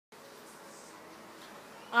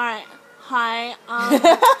Alright, hi,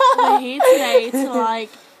 we're here today to,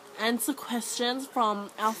 answer questions from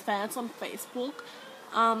our fans on Facebook.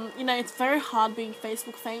 It's very hard being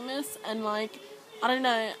Facebook famous, and, I don't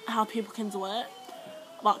know how people can do it,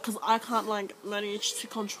 but, because I can't, manage to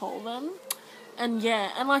control them. And,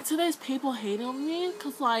 yeah, and, to those people hating on me,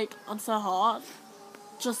 because, I'm so hot,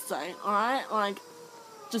 just don't, alright?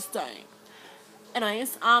 Just don't.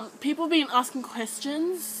 Anyways, people been asking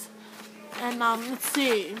questions, and, let's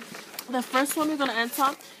see. The first one we're gonna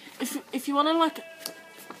answer, if you wanna,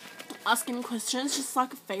 ask any questions, just,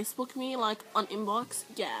 Facebook me, on inbox,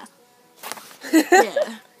 yeah.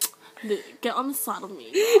 Yeah. Get on the side of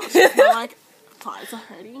me. Gosh, my, thighs are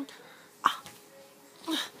hurting.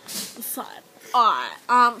 The side. Alright,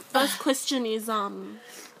 first question is,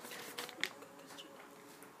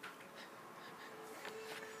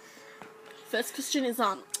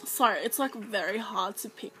 sorry, it's, very hard to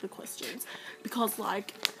pick the questions, because,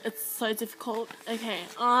 it's so difficult. Okay,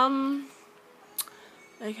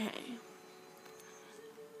 okay.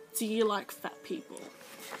 Do you like fat people?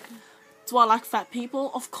 Do I like fat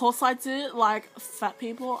people? Of course I do. Fat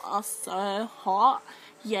people are so hot.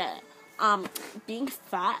 Yeah, being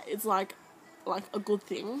fat is, a good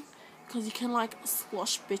thing, because you can,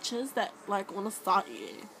 squash bitches that, want to start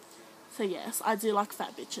you. So, yes, I do like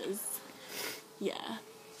fat bitches. Yeah.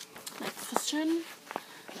 Next question.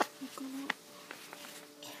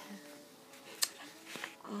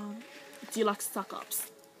 Do you like stuck-ups?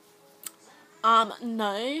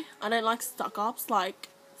 No, I don't like stuck-ups.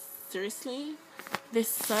 Seriously, they're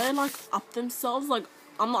so, up themselves.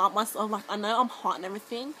 I'm not up myself. I know I'm hot and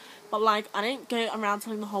everything, but, I don't go around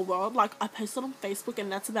telling the whole world. I post it on Facebook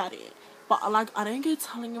and that's about it. But, I don't go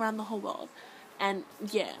telling around the whole world. And,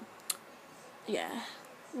 yeah. Yeah.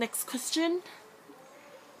 Next question.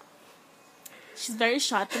 She's very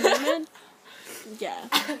shy at the moment. Yeah.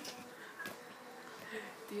 Do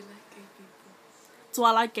you like gay people? Do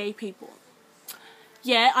I like gay people?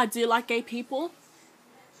 Yeah, I do like gay people.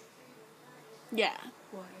 Yeah.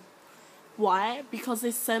 Why? Why? Because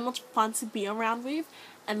they're so much fun to be around with.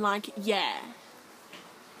 And, yeah.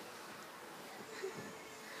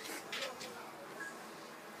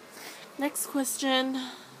 Next question.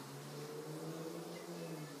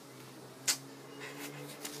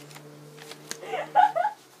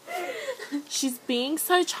 She's being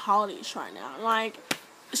so childish right now.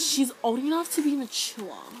 She's old enough to be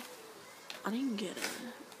mature. I don't get it.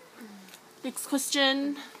 Next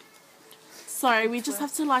question. Sorry, we just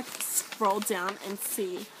have to, scroll down and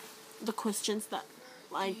see the questions that,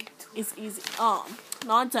 is easy. Oh,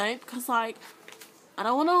 no, I don't, because, I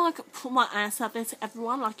don't want to, put my ass out there to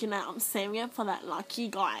everyone. I'm saving it for that lucky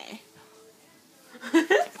guy.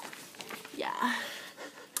 Yeah.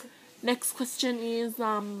 Next question is,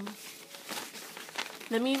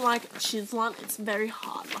 let me, choose one. It's very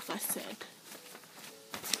hard, like I said.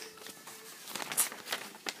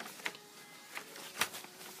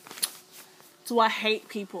 Do I hate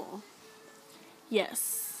people?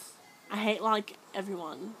 Yes. I hate,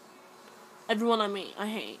 everyone. Everyone I meet, I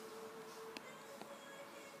hate.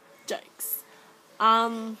 Jokes.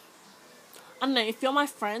 I don't know, if you're my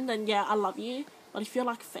friend, then yeah, I love you. But if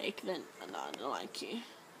you're, fake, then no, I don't like you.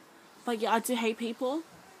 But yeah, I do hate people.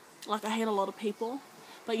 I hate a lot of people.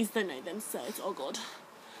 But you don't know them, so it's all good.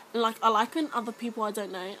 And, I like when other people I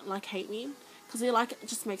don't know, hate me. Because it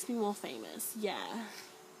just makes me more famous. Yeah.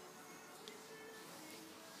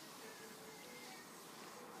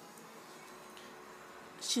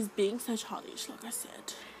 She's being so childish, like I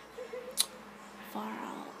said. Far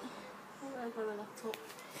out.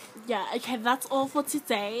 Yeah, okay, that's all for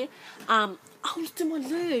today. Oh, look at my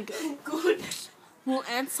leg. Oh, God. We'll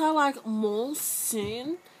answer, more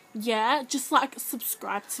soon. Yeah, just,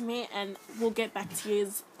 subscribe to me, and we'll get back to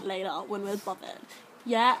you later when we're bothered.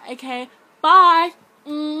 Yeah, okay, bye.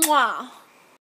 Mwah.